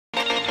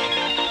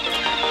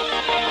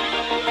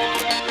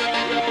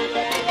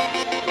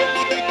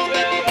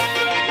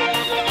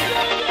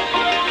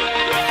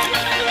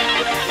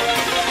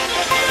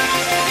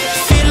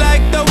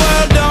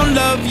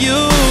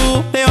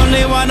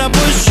wanna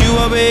push you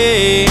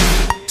away.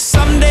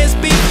 Some days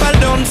people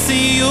don't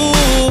see you,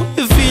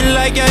 you feel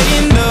like you're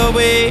in the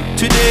way.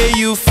 Today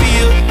you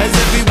feel as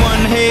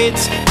everyone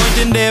hates,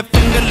 pointing their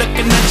finger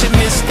looking at your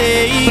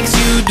mistakes.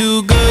 You do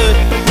good,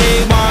 but they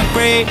want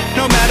great.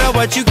 No matter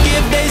what you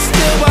give, they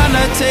still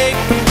wanna take.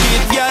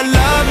 Give your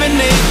love and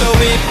they throw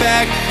it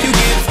back. You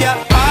give your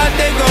heart,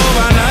 they go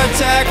on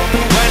attack.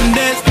 When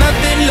there's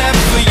nothing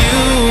left for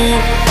you,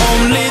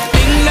 only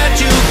thing that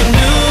you can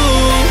do,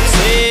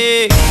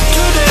 say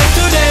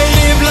today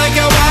live like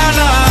you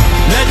wanna.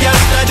 Let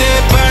yesterday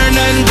burn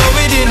and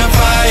throw it in a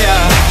fire,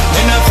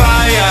 in a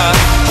fire,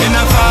 in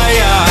a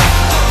fire.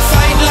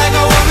 Fight like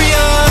a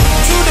warrior.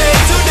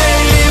 Today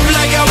live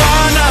like you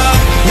wanna.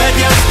 Let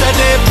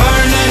yesterday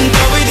burn and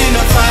throw it in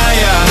a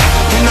fire,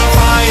 in a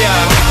fire,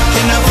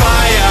 in a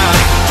fire.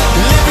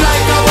 Live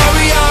like a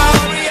warrior.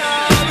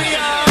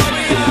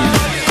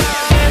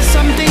 There's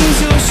some things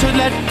you should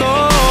let go.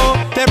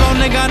 They're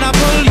only gonna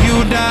pull you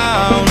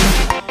down.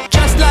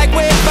 Just like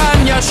weight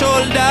on your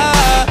shoulder,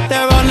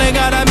 they're only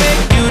gonna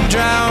make you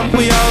drown.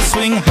 We all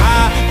swing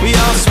high, we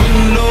all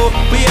swing low.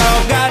 We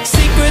all got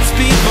secrets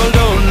people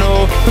don't know.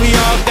 We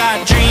all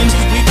got dreams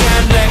we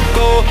can't let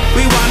go.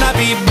 We wanna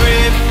be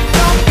brave,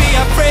 don't be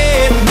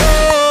afraid,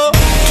 no.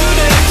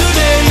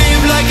 Today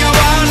live like you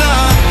wanna.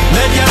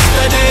 Let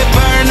yesterday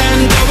burn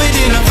and throw it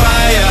in a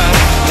fire,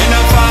 in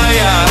a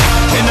fire,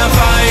 in a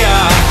fire.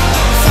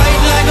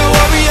 Fight like a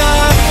warrior.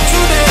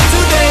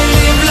 Today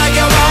live like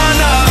you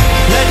wanna.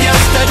 Let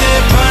yesterday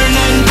burn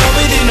and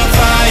throw it in a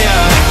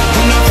fire,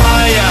 in a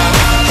fire,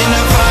 in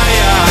a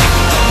fire.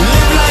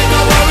 Live like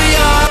a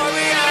warrior.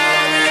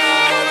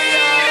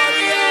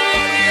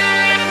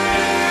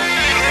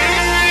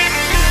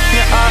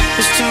 Your heart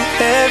is too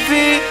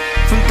heavy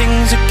from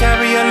things you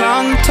carry a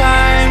long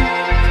time.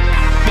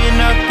 Been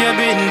up, you've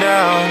been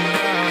down,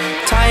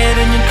 tired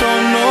and you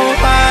don't know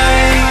why.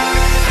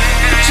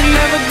 But you're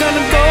never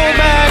gonna go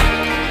back.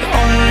 You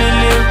only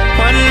live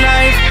one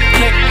life.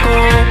 Let go,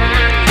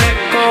 let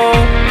go,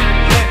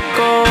 let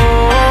go,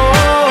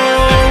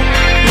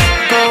 let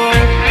go,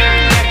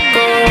 let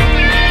go,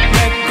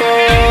 let go.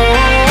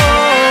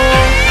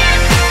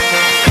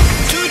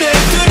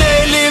 Today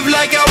live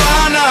like you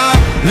wanna.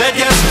 Let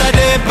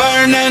yesterday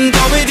burn and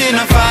throw it in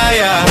a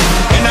fire,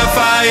 in a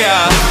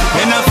fire,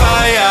 in a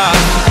fire.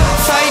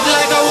 Fight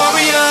like a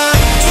warrior.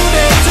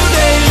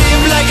 Today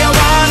live like you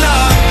wanna.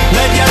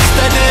 Let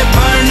yesterday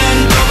burn and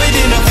throw it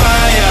in a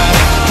fire,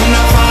 in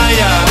a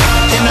fire,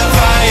 in a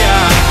fire.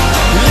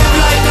 Live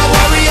like a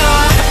warrior.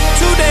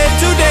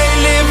 Today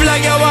live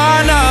like you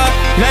wanna.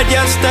 Let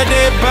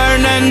yesterday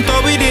burn and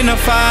throw it in a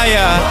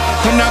fire,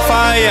 in a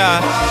fire,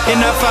 in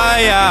a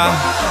fire.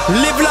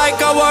 Live like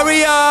a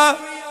warrior.